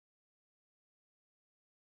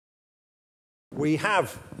We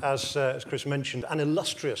have, as Chris mentioned, an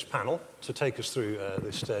illustrious panel to take us through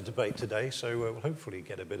this debate today, so we'll hopefully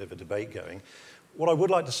get a bit of a debate going. What I would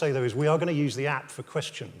like to say, though, is we are going to use the app for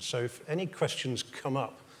questions, so if any questions come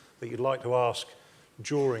up that you'd like to ask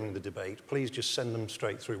during the debate, please just send them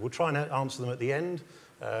straight through. We'll try and answer them at the end.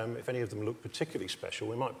 If any of them look particularly special,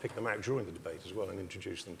 we might pick them out during the debate as well and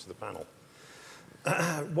introduce them to the panel.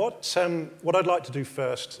 What I'd like to do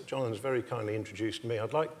first, Jonathan's very kindly introduced me.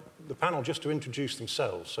 I'd like the panel just to introduce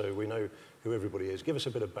themselves so we know who everybody is. Give us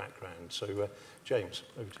a bit of background. So, James,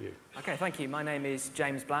 over to you. Okay, thank you. My name is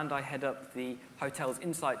James Bland. I head up the Hotels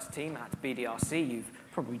Insights team at BDRC. You've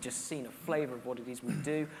probably just seen a flavour of what it is we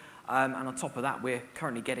do. And on top of that, we're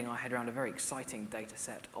currently getting our head around a very exciting data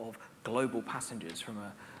set of global passengers from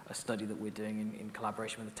a study that we're doing in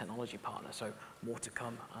collaboration with a technology partner. So more to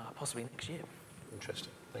come, possibly next year.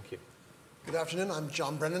 Interesting. Thank you. Good afternoon. I'm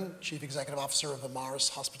John Brennan, Chief Executive Officer of Amaris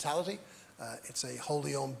Hospitality. It's a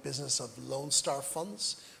wholly owned business of Lone Star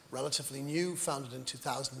Funds, relatively new, founded in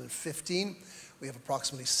 2015. We have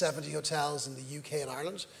approximately 70 hotels in the UK and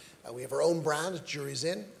Ireland. We have our own brand, Jury's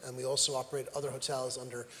Inn, and we also operate other hotels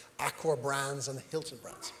under Accor brands and Hilton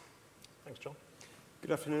brands. Thanks, John.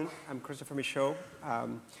 Good afternoon. I'm Christopher Michaud.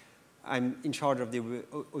 I'm in charge of the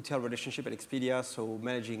hotel relationship at Expedia, so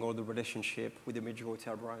managing all the relationship with the major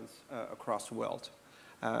hotel brands across the world.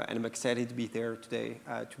 And I'm excited to be there today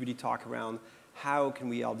to really talk around how can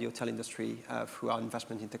we help the hotel industry through our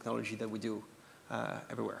investment in technology that we do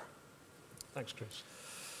everywhere. Thanks, Chris.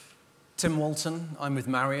 Tim Walton. I'm with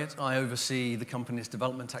Marriott. I oversee the company's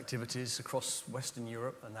development activities across Western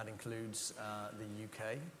Europe, and that includes the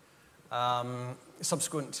UK.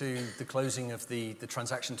 Subsequent to the closing of the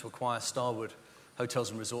transaction to acquire Starwood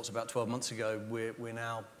Hotels and Resorts about 12 months ago, we're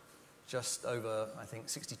now just over, I think,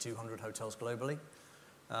 6,200 hotels globally,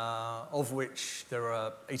 of which there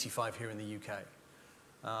are 85 here in the UK.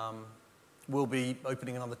 We'll be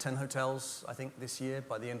opening another 10 hotels, I think, this year,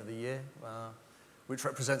 by the end of the year, which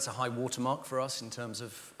represents a high watermark for us in terms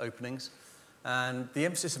of openings. And the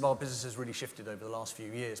emphasis of our business has really shifted over the last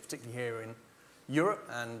few years, particularly here in Europe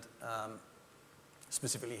and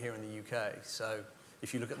specifically here in the UK. So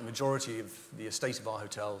if you look at the majority of the estate of our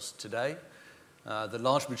hotels today, the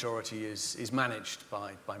large majority is managed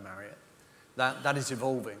by Marriott. That is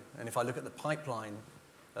evolving. And if I look at the pipeline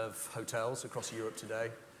of hotels across Europe today,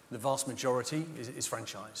 the vast majority is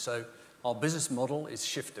franchise. So our business model is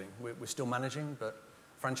shifting. We're still managing, but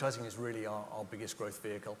franchising is really our biggest growth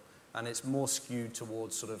vehicle. And it's more skewed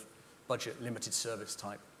towards sort of budget, limited service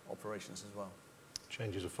type operations as well.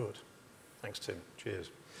 Changes afoot. Thanks, Tim.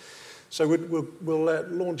 Cheers. So we'll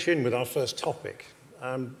launch in with our first topic.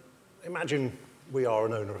 Imagine we are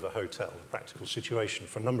an owner of a hotel, a practical situation.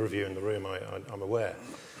 For a number of you in the room, I'm aware.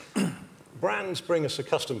 Brands bring us a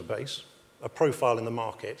customer base, a profile in the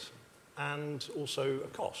market, and also a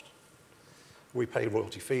cost. We pay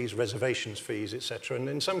royalty fees, reservations fees, etc. And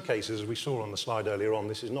in some cases, as we saw on the slide earlier on,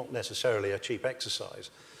 this is not necessarily a cheap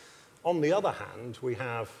exercise. On the other hand, we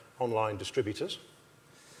have online distributors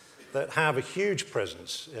that have a huge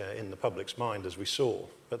presence in the public's mind, as we saw.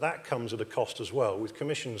 But that comes at a cost as well, with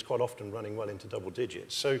commissions quite often running well into double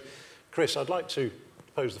digits. So, Chris, I'd like to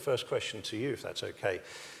pose the first question to you, if that's okay.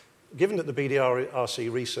 Given that the BDRC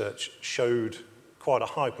research showed quite a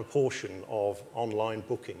high proportion of online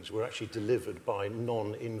bookings were actually delivered by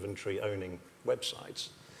non-inventory owning websites,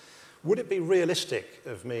 would it be realistic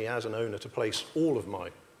of me as an owner to place all of my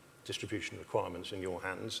distribution requirements in your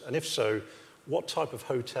hands? And if so, what type of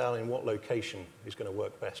hotel in what location is going to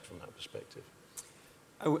work best from that perspective?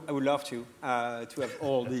 I would love to have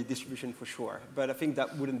all the distribution for sure, but I think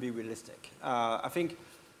that wouldn't be realistic. I think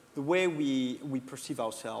the way we perceive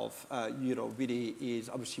ourselves, really is,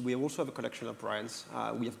 obviously, we also have a collection of brands.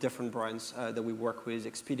 We have different brands that we work with.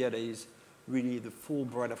 Expedia is really the full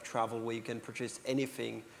brand of travel where you can purchase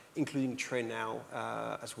anything, including train now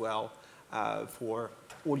as well, for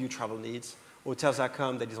all your travel needs.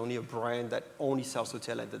 Hotels.com, that is only a brand that only sells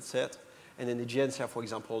hotel and that's it. And then the Agencia, for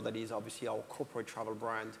example, that is obviously our corporate travel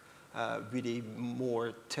brand, really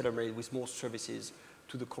more tailor-made with more services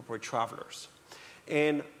to the corporate travelers.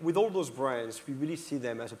 And with all those brands, we really see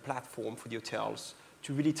them as a platform for the hotels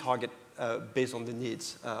to really target based on the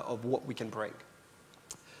needs of what we can bring.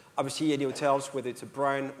 Obviously, any hotels, whether it's a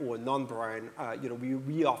brand or a non-brand, we're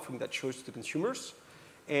really offering that choice to the consumers.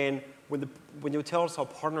 And when the hotels are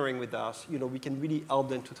partnering with us, we can really help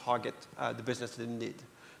them to target the business that they need.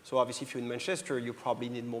 So obviously, if you're in Manchester, you probably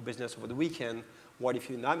need more business over the weekend. What if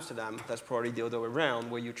you're in Amsterdam? That's probably the other way around,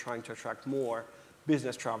 where you're trying to attract more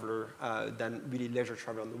business traveler than really leisure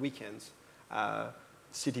traveler on the weekends,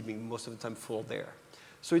 city being most of the time full there.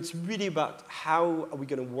 So it's really about how are we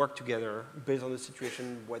going to work together based on the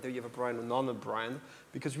situation, whether you have a brand or not a brand,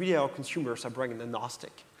 because really our consumers are brand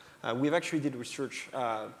agnostic. We've actually did research,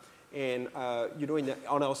 and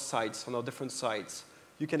on our sites, on our different sites,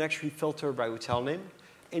 you can actually filter by hotel name,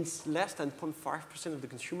 and it's less than 0.5% of the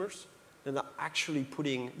consumers that are actually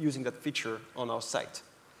using that feature on our site.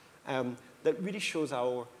 That really shows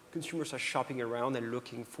how consumers are shopping around and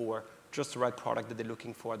looking for just the right product that they're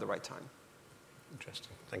looking for at the right time.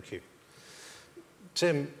 Interesting, thank you.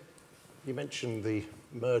 Tim, you mentioned the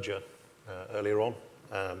merger earlier on,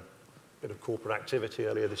 a bit of corporate activity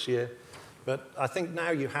earlier this year, but I think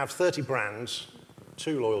now you have 30 brands,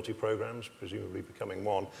 2 loyalty programs, presumably becoming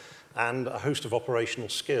 1, and a host of operational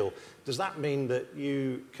skill. Does that mean that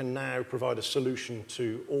you can now provide a solution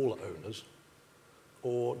to all owners,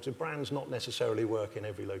 or do brands not necessarily work in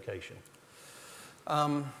every location?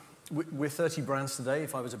 We're 30 brands today.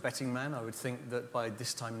 If I was a betting man, I would think that by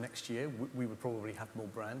this time next year, we would probably have more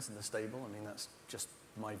brands in the stable. I mean, that's just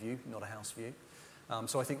my view, not a house view.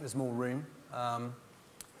 So I think there's more room.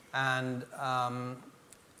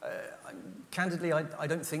 Candidly, I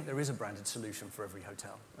don't think there is a branded solution for every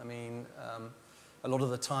hotel. I mean, a lot of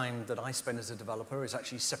the time that I spend as a developer is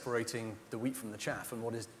actually separating the wheat from the chaff and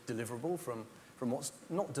what is deliverable from what's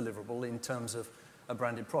not deliverable in terms of a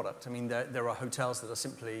branded product. I mean, there are hotels that are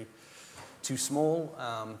simply too small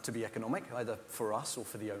to be economic, either for us or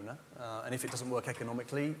for the owner. And if it doesn't work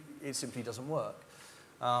economically, it simply doesn't work.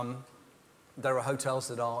 There are hotels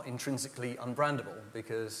that are intrinsically unbrandable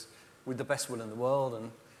because with the best will in the world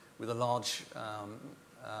and with a large,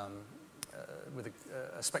 with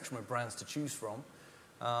a spectrum of brands to choose from,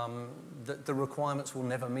 the requirements will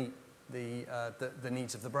never meet the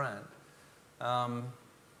needs of the brand.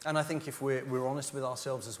 And I think if we're honest with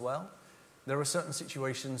ourselves as well, there are certain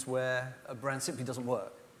situations where a brand simply doesn't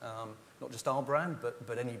work. Not just our brand,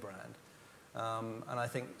 but any brand. And I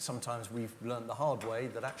think sometimes we've learned the hard way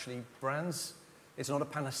that actually brands, it's not a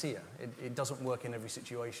panacea. It doesn't work in every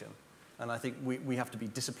situation. And I think we have to be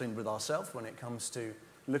disciplined with ourselves when it comes to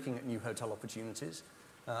looking at new hotel opportunities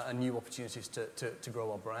and new opportunities to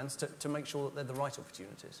grow our brands, to make sure that they're the right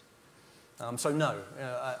opportunities. So no,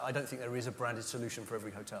 I don't think there is a branded solution for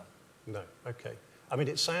every hotel. No, okay. I mean,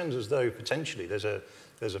 it sounds as though potentially there's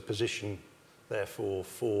a position, therefore,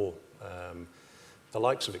 for the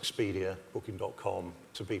likes of Expedia, Booking.com,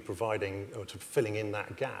 to be providing or to filling in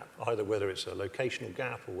that gap, either whether it's a locational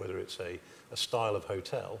gap or whether it's a style of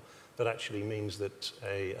hotel, that actually means that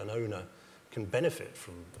an owner can benefit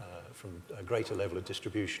from a greater level of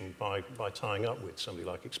distribution by tying up with somebody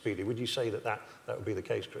like Expedia. Would you say that would be the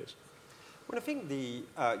case, Chris? Well, I think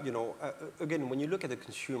again, when you look at the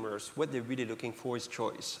consumers, what they're really looking for is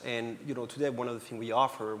choice. And, today one of the things we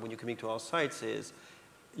offer when you're coming to our sites is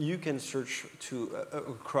you can search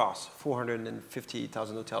across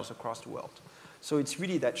 450,000 hotels across the world. So it's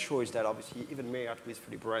really that choice that obviously even Marriott with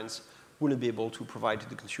 30 brands wouldn't be able to provide to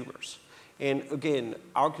the consumers. And again,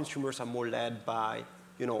 our consumers are more led by,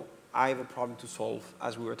 I have a problem to solve,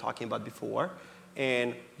 as we were talking about before.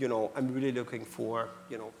 And, I'm really looking for,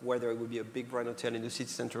 whether it would be a big brand hotel in the city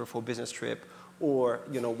center for a business trip or,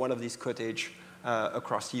 one of these cottage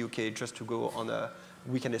across the UK just to go on a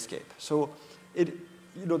weekend escape. So,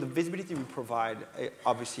 the visibility we provide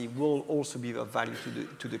obviously will also be of value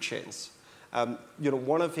to the chains.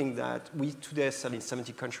 One of the things that we today sell in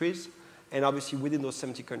 70 countries, and obviously within those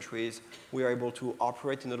 70 countries, we are able to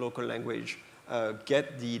operate in the local language,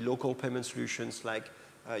 get the local payment solutions like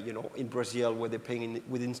in Brazil where they're paying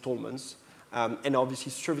with installments, and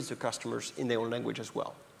obviously service the customers in their own language as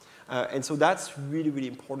well. And so that's really, really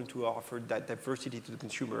important to offer that diversity to the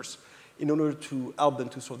consumers in order to help them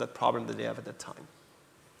to solve that problem that they have at that time.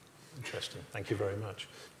 Interesting. Thank you very much.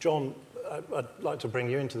 John, I'd like to bring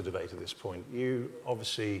you into the debate at this point. You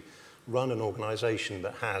obviously run an organization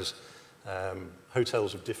that has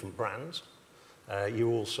hotels of different brands.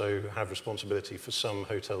 You also have responsibility for some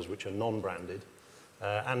hotels which are non-branded.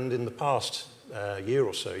 And in the past year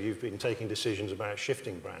or so, you've been taking decisions about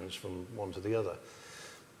shifting brands from one to the other.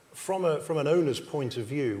 From an owner's point of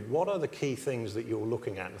view, what are the key things that you're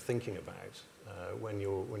looking at and thinking about when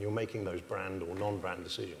you're making those brand or non-brand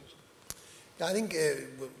decisions? Yeah, I think,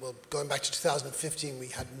 going back to 2015, we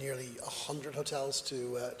had nearly 100 hotels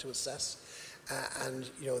to assess. And,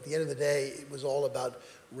 at the end of the day, it was all about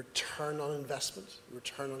return on investment,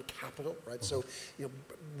 return on capital, right? Mm-hmm. So,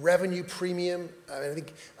 revenue premium, I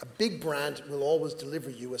think a big brand will always deliver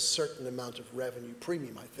you a certain amount of revenue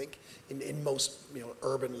premium, I think, in most,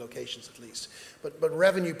 urban locations at least. But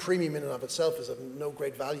revenue premium in and of itself is of no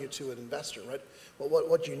great value to an investor, right? Well,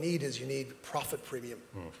 what you need is profit premium.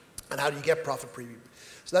 Mm. And how do you get profit premium?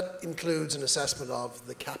 So that includes an assessment of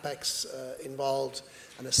the capex involved,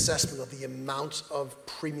 an assessment of the amount of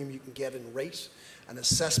premium you can get in rate, an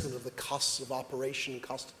assessment of the costs of operation,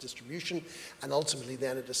 cost of distribution, and ultimately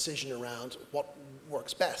then a decision around what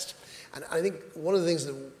works best. And I think one of the things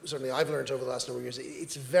that certainly I've learned over the last number of years,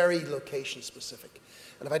 it's very location specific.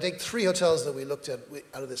 And if I take 3 hotels that we looked at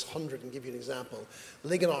out of this 100 and give you an example,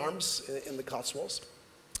 Lincoln Arms in the Cotswolds,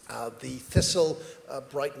 the Thistle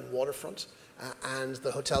Brighton Waterfront, and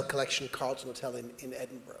the Hotel Collection Carlton Hotel in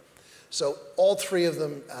Edinburgh. So all 3 of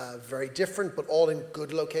them very different, but all in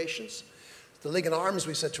good locations. The Lincoln Arms,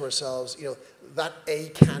 we said to ourselves, that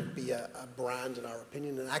can't be a brand in our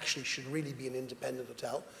opinion, and actually should really be an independent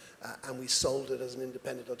hotel. And we sold it as an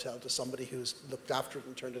independent hotel to somebody who's looked after it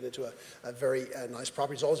and turned it into a very nice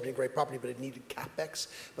property. It's always been a great property, but it needed capex.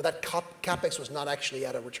 But that capex was not actually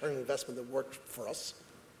at a return on investment that worked for us.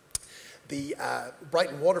 The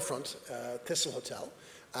Brighton Waterfront Thistle Hotel,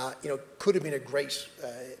 could have been a great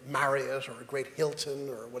Marriott or a great Hilton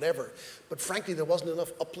or whatever, but frankly there wasn't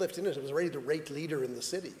enough uplift in it. It was already the rate leader in the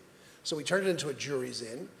city. So we turned it into a jury's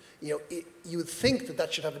inn. You would think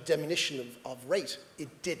that should have a diminution of rate.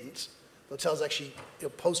 It didn't. The hotel's actually,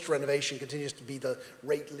 post-renovation continues to be the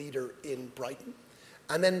rate leader in Brighton.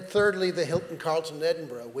 And then thirdly, the Hilton Carlton in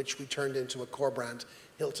Edinburgh, which we turned into a core brand,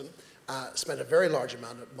 Hilton, spent a very large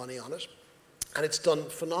amount of money on it. And it's done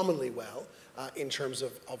phenomenally well in terms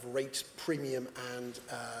of rate premium and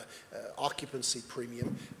occupancy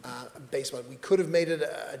premium. Based on, we could have made it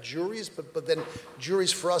a Jury's, but then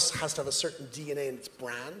Jury's for us has to have a certain DNA in its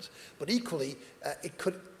brand. But equally,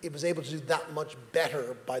 it was able to do that much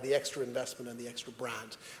better by the extra investment and the extra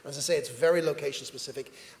brand. And as I say, it's very location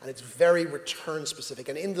specific and it's very return specific.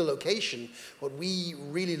 And in the location, what we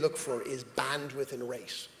really look for is bandwidth and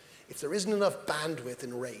rate. If there isn't enough bandwidth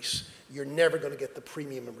in rate, you're never going to get the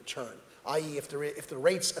premium in return. I.e., if the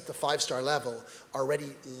rates at the 5-star level are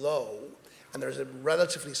already low, and there's a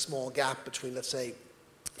relatively small gap between, let's say,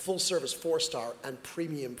 full service 4-star and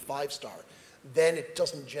premium 5-star, then it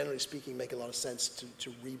doesn't, generally speaking, make a lot of sense to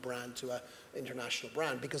rebrand to an international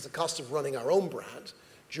brand, because the cost of running our own brand,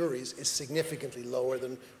 Jury's, is significantly lower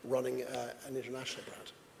than running an international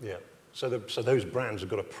brand. Yeah. So those brands have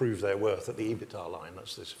got to prove their worth at the EBITDA line.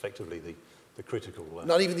 That's effectively the critical.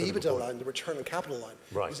 Not even the critical EBITDA point. line, the return on capital line.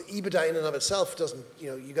 Right. Because EBITDA in and of itself doesn't,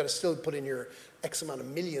 you've got to still put in your X amount of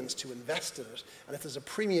millions to invest in it. And if there's a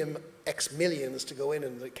premium X millions to go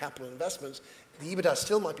in the capital investments, the EBITDA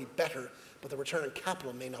still might be better, but the return on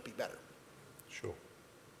capital may not be better. Sure.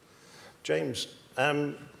 James,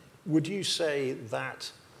 would you say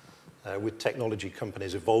that with technology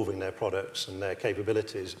companies evolving their products and their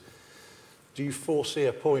capabilities, do you foresee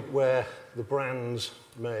a point where the brands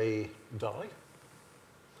may die?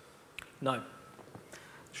 No.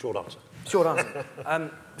 Short answer. Short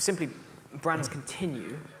answer. Simply, brands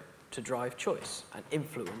continue to drive choice and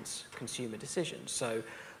influence consumer decisions. So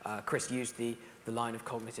Chris used the line of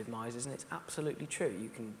cognitive misers, and it's absolutely true. You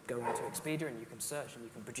can go onto Expedia and you can search and you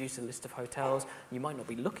can produce a list of hotels. You might not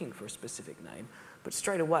be looking for a specific name, but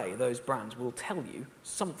straight away those brands will tell you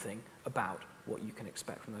something about what you can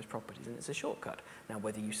expect from those properties, and it's a shortcut. Now,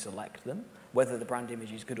 whether you select them, whether the brand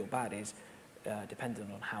image is good or bad is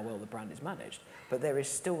dependent on how well the brand is managed, but there is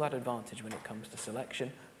still that advantage when it comes to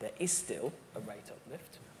selection. There is still a rate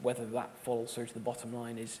uplift. Whether that falls through to the bottom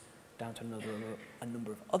line is down to a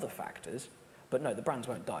number of other factors, but no, the brands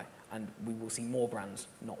won't die, and we will see more brands,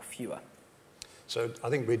 not fewer. So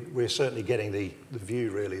I think we're certainly getting the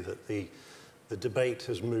view, really, that the debate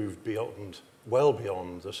has moved well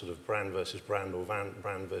beyond the sort of brand versus brand or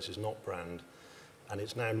brand versus not brand, and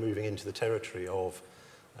it's now moving into the territory of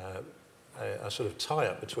a sort of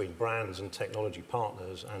tie-up between brands and technology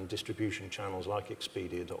partners and distribution channels like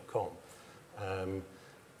Expedia.com.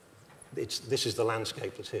 This is the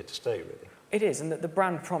landscape that's here to stay, really. It is, and the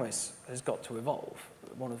brand promise has got to evolve.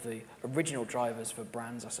 One of the original drivers for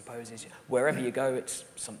brands, I suppose, is wherever you go, it's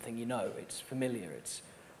something you know, it's familiar, it's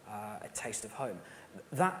a taste of home.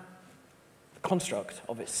 That construct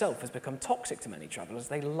of itself has become toxic to many travellers.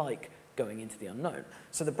 They like going into the unknown.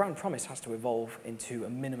 So the brand promise has to evolve into a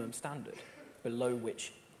minimum standard below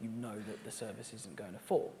which you know that the service isn't going to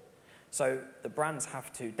fall. So the brands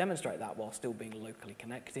have to demonstrate that while still being locally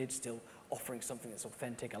connected, still offering something that's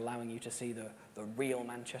authentic, allowing you to see the real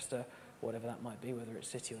Manchester, whatever that might be, whether it's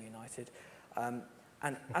City or United.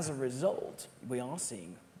 And as a result, we are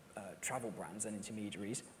seeing travel brands and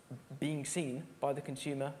intermediaries being seen by the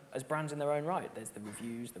consumer as brands in their own right. There's the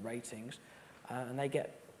reviews, the ratings, and they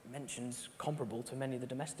get mentions comparable to many of the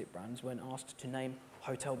domestic brands when asked to name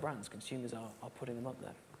hotel brands. Consumers are putting them up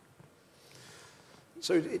there.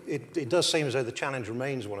 So it does seem as though the challenge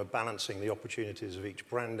remains one of balancing the opportunities of each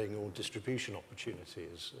branding or distribution opportunity,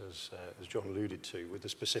 as John alluded to, with the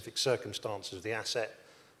specific circumstances of the asset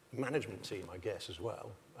management team, I guess, as well,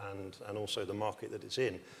 and also the market that it's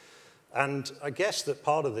in. And I guess that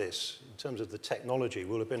part of this, in terms of the technology,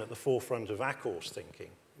 will have been at the forefront of Accor's thinking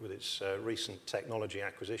with its recent technology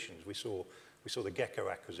acquisitions. We saw the Gecko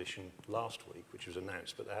acquisition last week, which was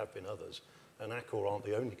announced, but there have been others. And Accor aren't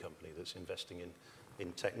the only company that's investing in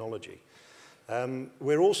technology.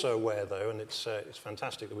 We're also aware, though, and it's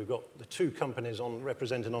fantastic that we've got the two companies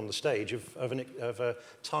represented on the stage of a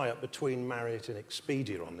tie-up between Marriott and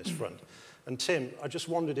Expedia on this front. And Tim, I just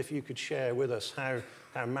wondered if you could share with us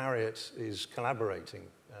how Marriott is collaborating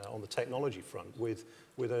on the technology front with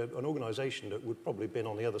an organisation that would probably have been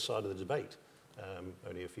on the other side of the debate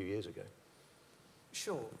only a few years ago.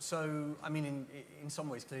 Sure. So, I mean, in some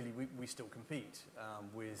ways, clearly, we still compete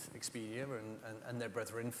with Expedia and their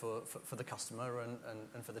brethren for the customer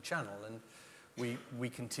and for the channel. And we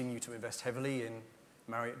continue to invest heavily in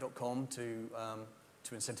Marriott.com to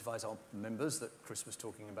incentivize our members that Chris was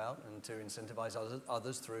talking about, and to incentivize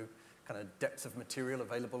others through kind of depth of material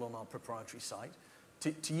available on our proprietary site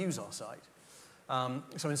to use our site.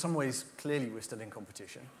 So in some ways, clearly, we're still in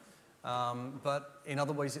competition. But in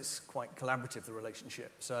other ways, it's quite collaborative, the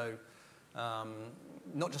relationship. So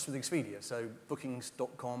not just with Expedia. So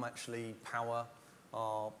bookings.com actually power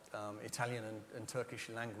our Italian and Turkish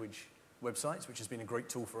language websites, which has been a great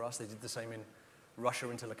tool for us. They did the same in Russia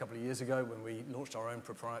until a couple of years ago when we launched our own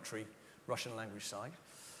proprietary Russian language site.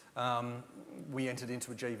 We entered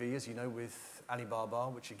into a JV, as you know, with Alibaba,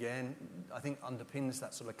 which again, I think underpins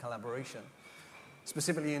that sort of collaboration.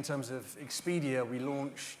 Specifically in terms of Expedia, we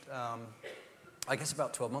launched, I guess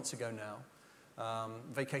about 12 months ago now,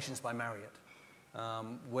 Vacations by Marriott,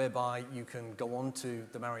 whereby you can go onto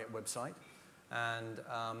the Marriott website and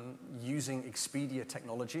using Expedia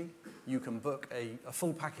technology, you can book a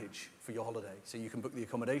full package for your holiday. So you can book the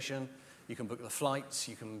accommodation, you can book the flights,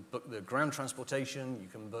 you can book the ground transportation, you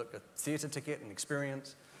can book a theatre ticket and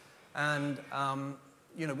experience. And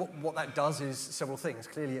you know, what that does is several things.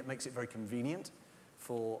 Clearly, it makes it very convenient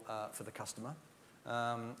for the customer.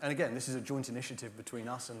 And again, this is a joint initiative between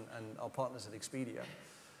us and our partners at Expedia.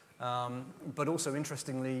 But also,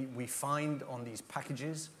 interestingly, we find on these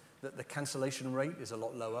packages that the cancellation rate is a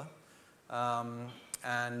lot lower,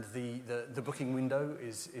 and the booking window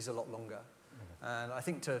is a lot longer. And I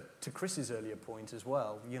think to Chris's earlier point as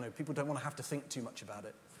well, you know, people don't want to have to think too much about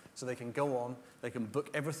it. So they can go on, they can book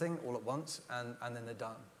everything all at once, and then they're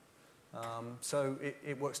done. So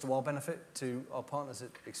it works to our benefit, to our partners at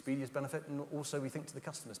Expedia's benefit, and also we think to the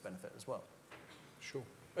customer's benefit as well. Sure.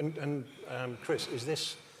 And Chris, is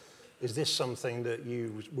this something that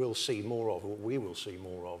you will see more of, or we will see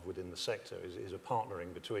more of within the sector? Is a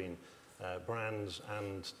partnering between brands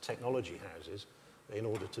and technology houses in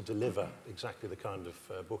order to deliver exactly the kind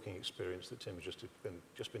of booking experience that Tim has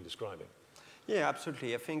just been describing? Yeah,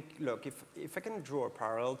 absolutely. I think, look, if I can draw a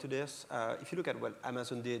parallel to this, if you look at what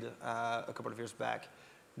Amazon did a couple of years back,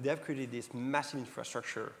 they have created this massive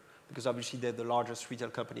infrastructure, because obviously they're the largest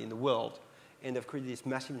retail company in the world, and they've created this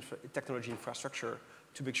massive technology infrastructure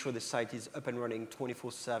to make sure the site is up and running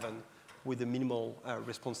 24/7 with a minimal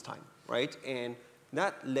response time, right? And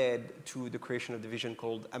that led to the creation of a division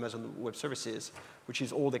called Amazon Web Services, which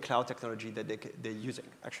is all the cloud technology that they're using.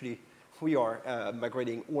 Actually, we are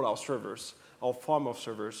migrating all our servers, our farm of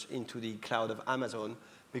servers, into the cloud of Amazon,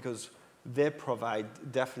 because they provide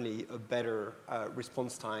definitely a better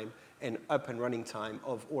response time and up and running time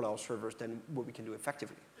of all our servers than what we can do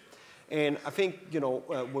effectively. And I think, you know,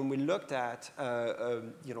 when we looked at,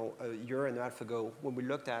 you know, a year and a half ago, when we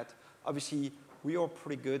looked at, obviously, we are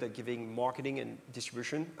pretty good at giving marketing and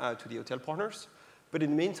distribution to the hotel partners. But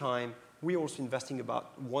in the meantime, we're also investing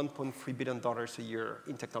about $1.3 billion a year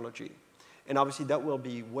in technology. And obviously, that will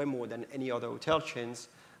be way more than any other hotel chains.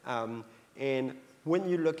 And when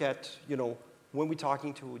you look at, you know, when we're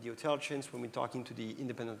talking to the hotel chains, when we're talking to the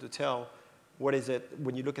independent hotel, what is it?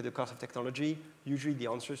 When you look at the cost of technology, usually the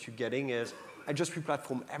answers you're getting is, I just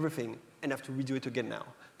re-platform everything and have to redo it again now,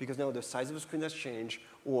 because now the size of the screen has changed,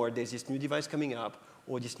 or there's this new device coming up,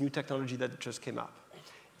 or this new technology that just came up.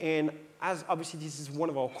 And as obviously this is one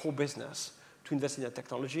of our core business to invest in that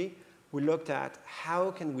technology, we looked at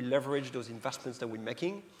how can we leverage those investments that we're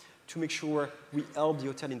making to make sure we help the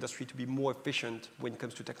hotel industry to be more efficient when it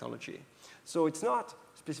comes to technology. So it's not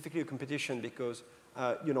specifically a competition, because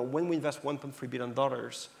you know, when we invest $1.3 billion,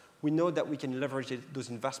 we know that we can leverage those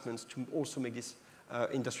investments to also make this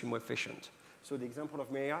industry more efficient. So the example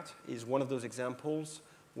of Marriott is one of those examples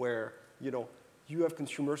where, you know, you have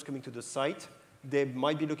consumers coming to the site, they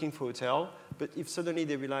might be looking for a hotel, but if suddenly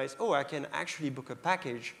they realize, oh, I can actually book a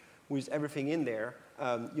package with everything in there,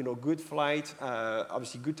 good flight,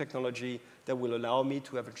 obviously good technology that will allow me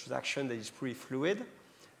to have a transaction that is pretty fluid,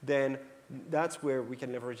 then that's where we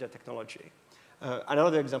can leverage that technology.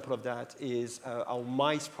 Another example of that is our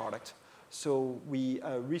MICE product. So we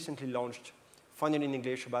recently launched, finally in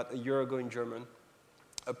English, about a year ago in German,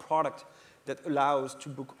 a product that allows to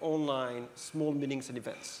book online small meetings and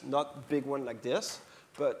events. Not big one like this,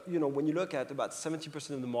 but when you look at about 70%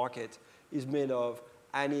 of the market is made of,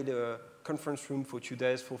 I need a conference room for 2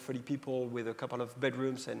 days for 30 people with a couple of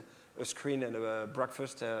bedrooms and a screen and a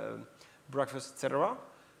breakfast, etc.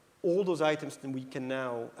 All those items, then we can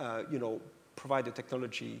now, provide the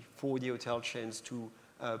technology for the hotel chains to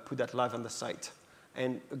put that live on the site.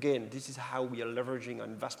 And again, this is how we are leveraging our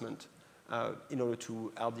investment in order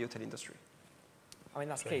to help the hotel industry. I mean,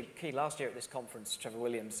 that's key. Last year at this conference, Trevor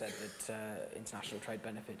Williams said that international trade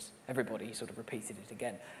benefits. Everybody sort of repeated it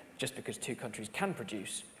again. Just because two countries can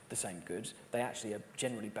produce the same goods, they actually are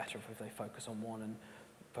generally better if they focus on one and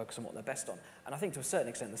focus on what they're best on. And I think to a certain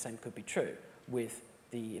extent the same could be true with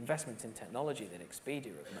the investments in technology that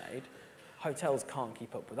Expedia have made. Hotels can't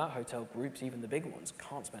keep up with that. Hotel groups, even the big ones,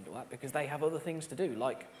 can't spend all that because they have other things to do,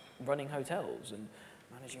 like running hotels and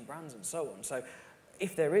managing brands and so on. So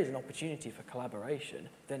if there is an opportunity for collaboration,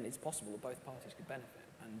 then it's possible that both parties could benefit.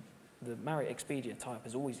 And the Marriott Expedia tie-up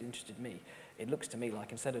has always interested me. It looks to me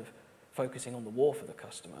like instead of focusing on the war for the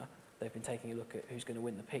customer, they've been taking a look at who's going to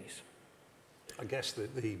win the peace. I guess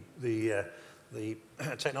the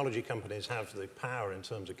technology companies have the power in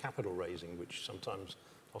terms of capital raising, which sometimes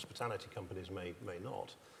hospitality companies may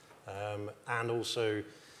not, and also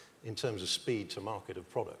in terms of speed to market of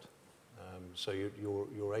product. So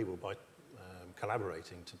you're able by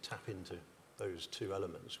collaborating to tap into those two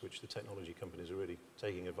elements, which the technology companies are really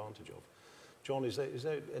taking advantage of. John, is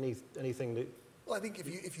there anything that? Well, I think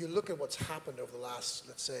if you look at what's happened over the last,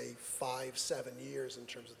 let's say, 5-7 years in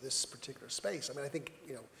terms of this particular space, I mean, I think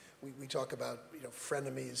we talk about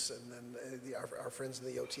frenemies and our friends in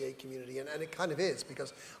the OTA community, and it kind of is,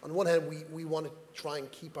 because on one hand we want to try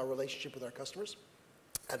and keep our relationship with our customers.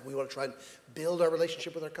 And we want to try and build our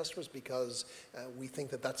relationship with our customers because we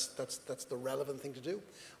think that that's the relevant thing to do.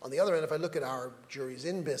 On the other hand, if I look at our juries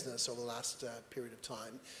in business over the last period of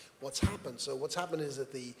time, what's happened? So what's happened is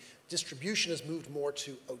that the distribution has moved more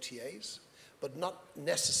to OTAs, but not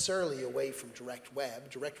necessarily away from direct web.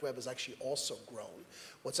 Direct web has actually also grown.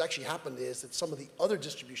 What's actually happened is that some of the other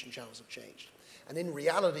distribution channels have changed. And in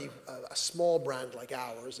reality, a small brand like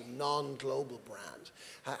ours, a non-global brand,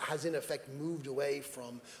 has in effect moved away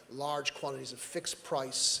from large quantities of fixed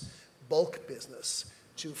price bulk business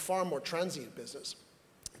to far more transient business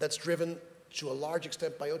that's driven to a large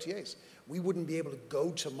extent by OTAs. We wouldn't be able to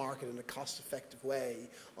go to market in a cost-effective way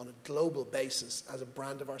on a global basis as a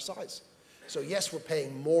brand of our size. So yes, we're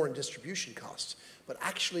paying more in distribution costs, but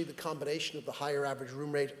actually the combination of the higher average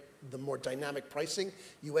room rate, the more dynamic pricing,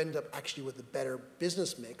 you end up actually with a better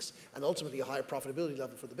business mix and ultimately a higher profitability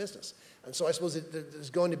level for the business. And so I suppose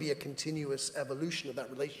there's going to be a continuous evolution of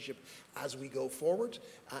that relationship as we go forward.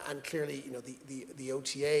 And clearly, the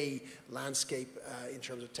OTA landscape in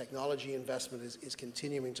terms of technology investment is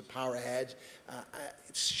continuing to power ahead.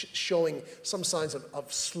 It's showing some signs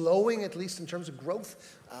of slowing, at least in terms of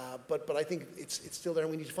growth. But I think it's still there,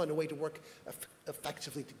 and we need to find a way to work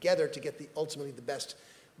effectively together to get ultimately the best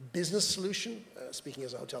business solution, speaking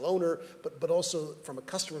as a hotel owner, but also from a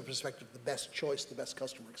customer perspective, the best choice, the best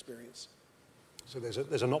customer experience. So there's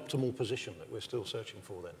an optimal position that we're still searching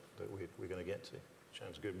for then, that we're going to get to.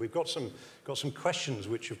 Sounds good. We've got some questions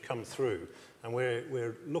which have come through, and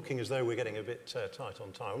we're looking as though we're getting a bit tight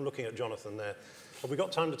on time. I'm looking at Jonathan there. Have we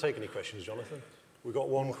got time to take any questions, Jonathan? We've got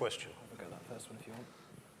one question. I'll go that first one if you want.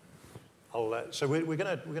 So we're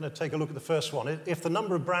going to take a look at the first one. If the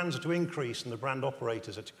number of brands are to increase and the brand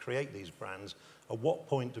operators are to create these brands, at what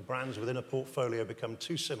point do brands within a portfolio become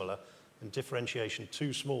too similar and differentiation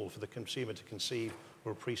too small for the consumer to conceive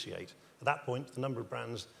or appreciate? At that point, the number of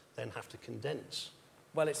brands then have to condense.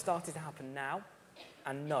 Well, it's started to happen now,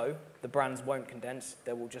 and no, the brands won't condense.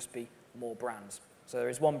 There will just be more brands. So there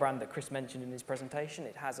is one brand that Chris mentioned in his presentation.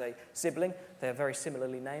 It has a sibling. They are very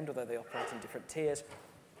similarly named, although they operate in different tiers.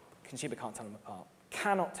 Consumer can't tell them apart,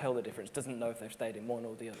 cannot tell the difference, doesn't know if they've stayed in one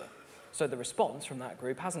or the other. So the response from that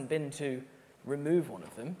group hasn't been to remove one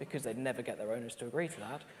of them because they'd never get their owners to agree to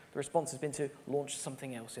that. The response has been to launch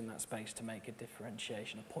something else in that space to make a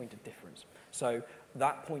differentiation, a point of difference. So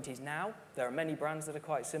that point is now. There are many brands that are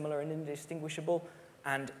quite similar and indistinguishable,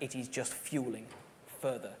 and it is just fueling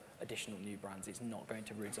further additional new brands. It's not going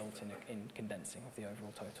to result in condensing of the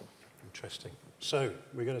overall total. Interesting. So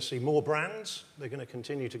we're going to see more brands. They're going to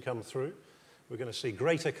continue to come through. We're going to see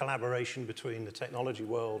greater collaboration between the technology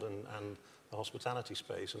world and the hospitality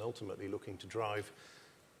space, and ultimately looking to drive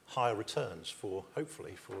higher returns for,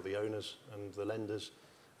 hopefully, for the owners and the lenders,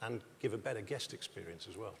 and give a better guest experience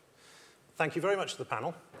as well. Thank you very much to the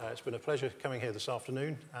panel. It's been a pleasure coming here this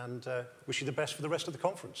afternoon, and wish you the best for the rest of the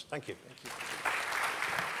conference. Thank you. Thank you.